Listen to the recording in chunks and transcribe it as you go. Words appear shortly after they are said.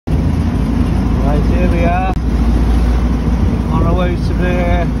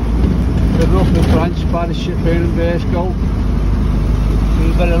the branch by the ship here in Glasgow.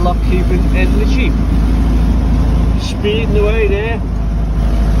 Do a bit of lock keeping in the Jeep. Speeding away there,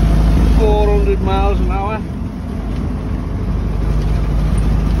 400 miles an hour.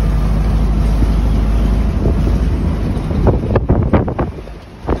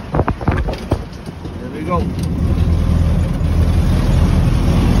 There we go.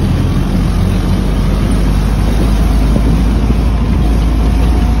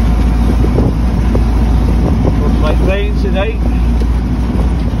 Looks like rain today.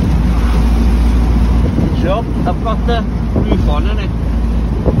 So I've got the roof on, innit?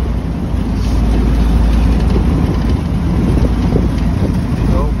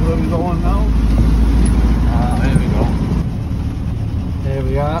 So where are we going now? There we go. There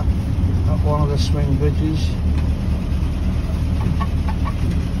we are, at one of the swing bridges.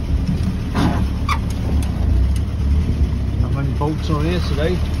 Not many boats on here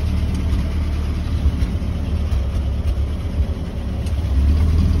today.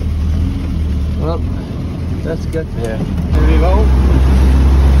 Well, let's get there. There we go.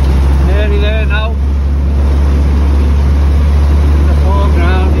 Nearly there now. In the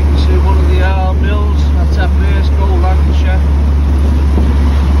foreground you can see one of the old mills. That's at Glasgow, Lancashire.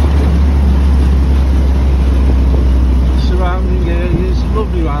 Surrounding areas,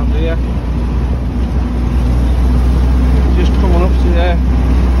 lovely round here. Just coming up to there.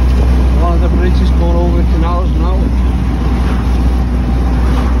 One of the bridges going over the canals now.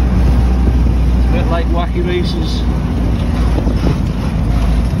 A bit like wacky races.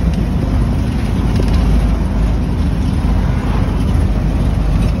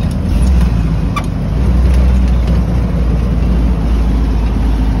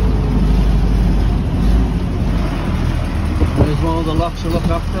 There's one of the locks to look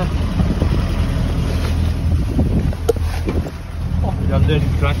after. Oh, we got a dirty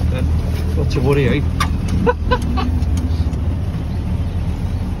crack then. Not to worry, eh?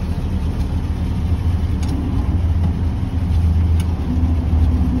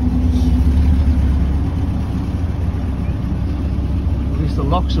 The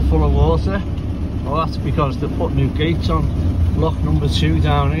locks are full of water. Well, that's because they put new gates on lock number 2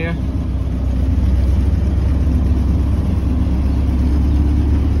 down here.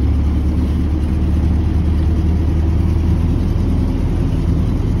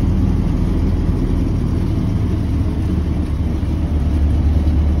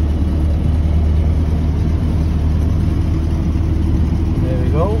 There we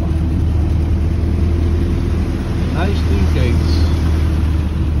go. Nice new gates.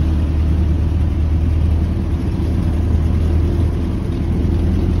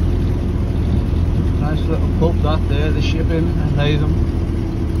 Nice little pub that there, the shipping and Hatham.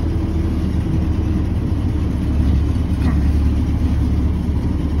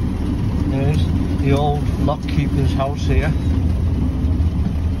 There's the old lock keeper's house here.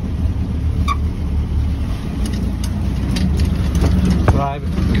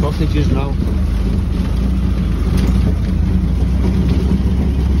 Private cottages now.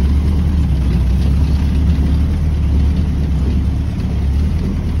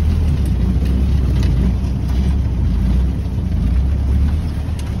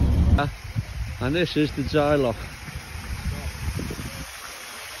 And this is the dry lock.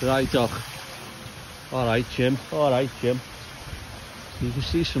 Dry dock. Alright Jim, alright Jim. You can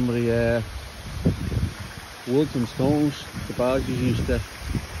see some of the wood and stones the barges used to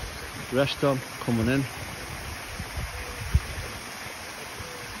rest on coming in.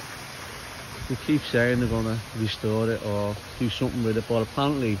 They keep saying they're going to restore it or do something with it, but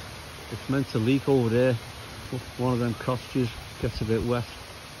apparently it's meant to leak over there. One of them cottages gets a bit wet.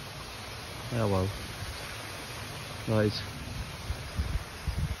 Yeah, well, right,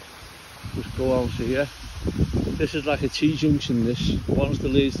 just go out here. This is like a T-junction, this. One's the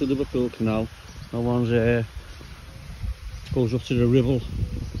leads to Liverpool Canal, and one's goes up to the River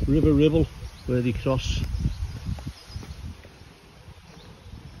Ribble, where they cross.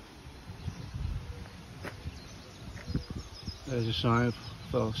 There's a sign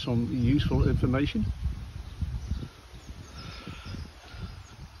for some useful information.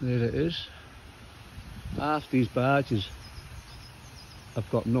 There it is. Half these barges have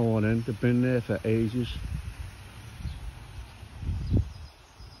got no one in, they've been there for ages.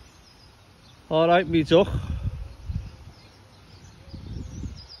 Alright, me duck.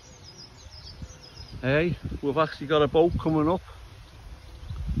 Hey, we've actually got a boat coming up.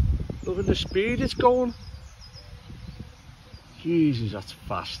 Look at the speed it's going. Jesus, that's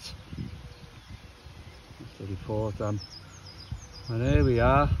fast. That's the report then. And there we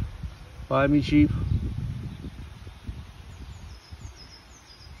are, by me Jeep.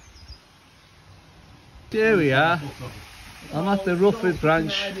 There we are. I'm at the Rufford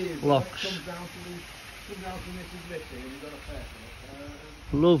Branch locks.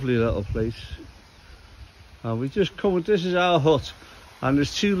 Lovely little place. And we just come, this is our hut. And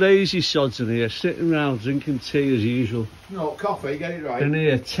there's two lazy sods in here sitting around drinking tea as usual. No, coffee, get it right. In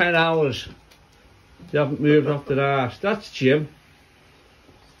here, 10 hours. They haven't moved off their arse. That's Jim.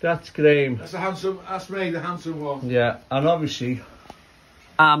 That's Graham. That's the handsome, that's me, the handsome one. Yeah, and obviously,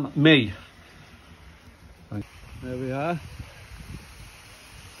 I'm me. There we are.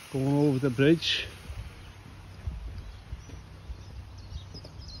 Going over the bridge.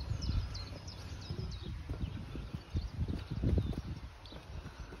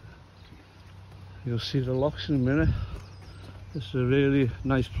 You'll see the locks in a minute. This is a really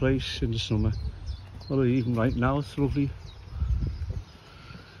nice place in the summer. Well, even right now it's lovely.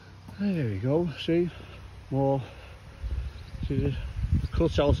 There we go, see? More. See the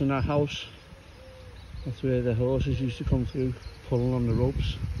cutouts in that house. That's where the horses used to come through, pulling on the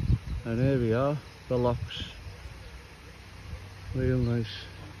ropes. And there we are, the locks. Real nice.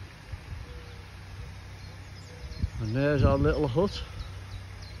 And there's our little hut.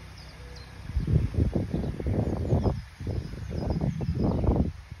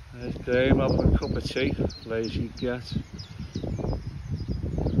 There's Graham having a cup of tea, lazy get.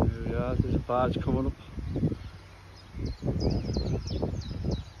 There we are, there's a barge coming up.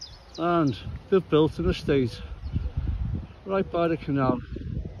 And they've built an estate right by the canal.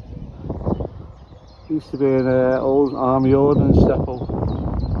 Used to be an old army ordnance depot.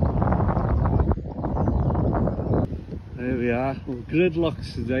 There we are, we're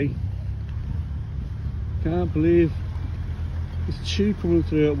gridlocked today. Can't believe there's two coming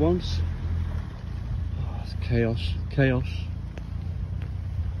through at once. Oh, it's chaos, chaos.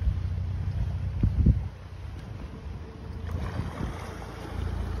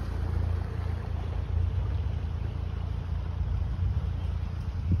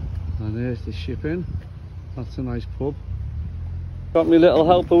 And there's the ship in. That's a nice pub. Got my little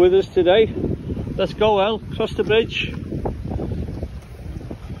helper with us today. Let's go, El, across the bridge.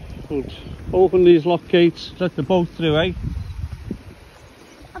 Good. Open these lock gates, let the boat through, eh?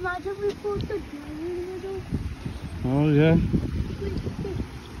 Imagine we put the door in the middle. Oh yeah.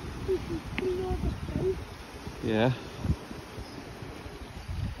 Yeah.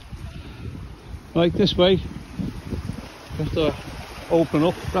 Right, this way. You have to open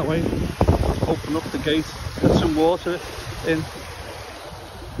up that way. Open up the gate. Get some water in.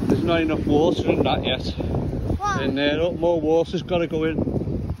 There's not enough water in that yet. What? In there, up more water's got to go in.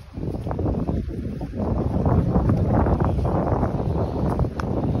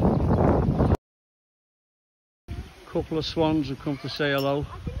 Couple of swans have come to say hello.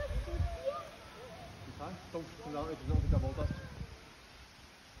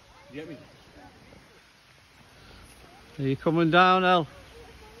 Are you coming down, El?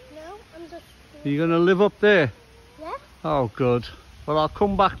 No, I'm just... Are you going to live up there? Yeah? Oh, good. Well, I'll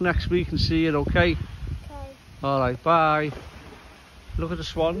come back next week and see you, okay? Okay. Alright, bye. Look at the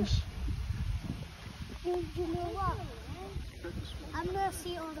swans. You know what? I'm going to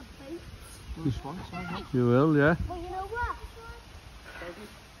see all the boats. The swans, You will, yeah. But you know what?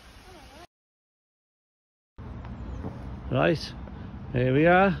 Right, here we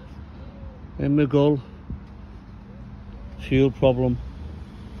are in Maghull. Fuel problem.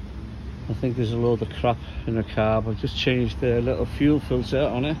 I think there's a load of crap in the carb. I've just changed the little fuel filter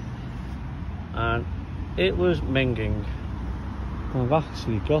on it and it was minging. I've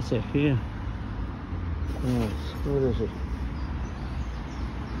actually got it here. Right, where is it?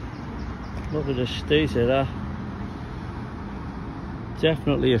 Look at the state of that.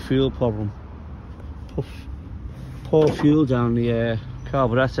 Definitely a fuel problem. Pour fuel down the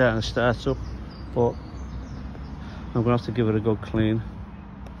carburettor and it starts up, but I'm going to have to give it a good clean.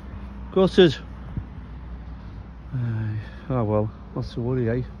 Gutted. Oh well, not to worry,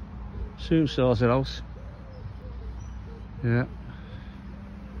 eh? Soon sort it out. Yeah.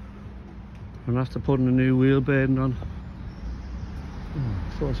 I'm going to have to put in a new wheel bearing on.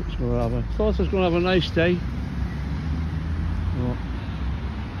 Thought it was going to have a nice day. But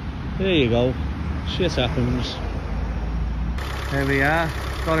there you go. Shit happens. There we are.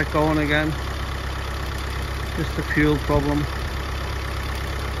 Got it going again. Just a fuel problem.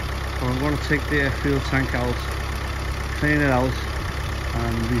 So I'm going to take the fuel tank out, clean it out,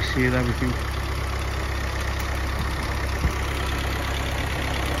 and reseal everything.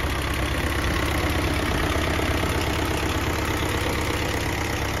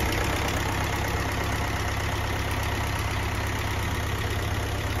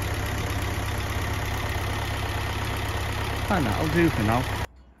 And that'll do for now.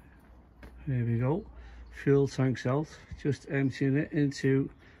 There we go. fuel tank's out, just emptying it into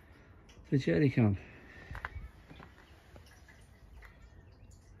the jerry can.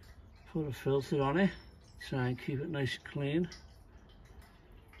 Put a filter on it, try and keep it nice and clean.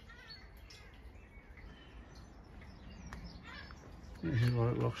 This is what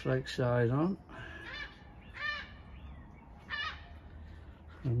it looks like side on.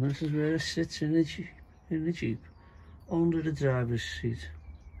 And this is where it sits in the Jeep, under the driver's seat.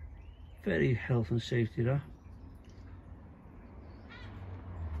 Very health and safety that.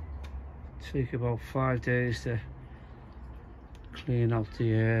 Take about 5 days to clean out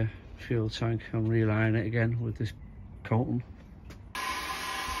the fuel tank and reline it again with this coating.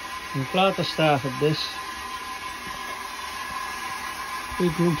 I'm glad I started this.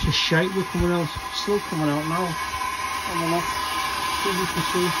 Big lumps of shite were coming out, still coming out now. On the left, as you can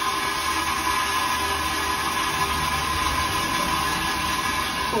see.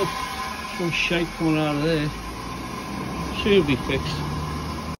 Oh, some shite coming out of there. Soon be fixed.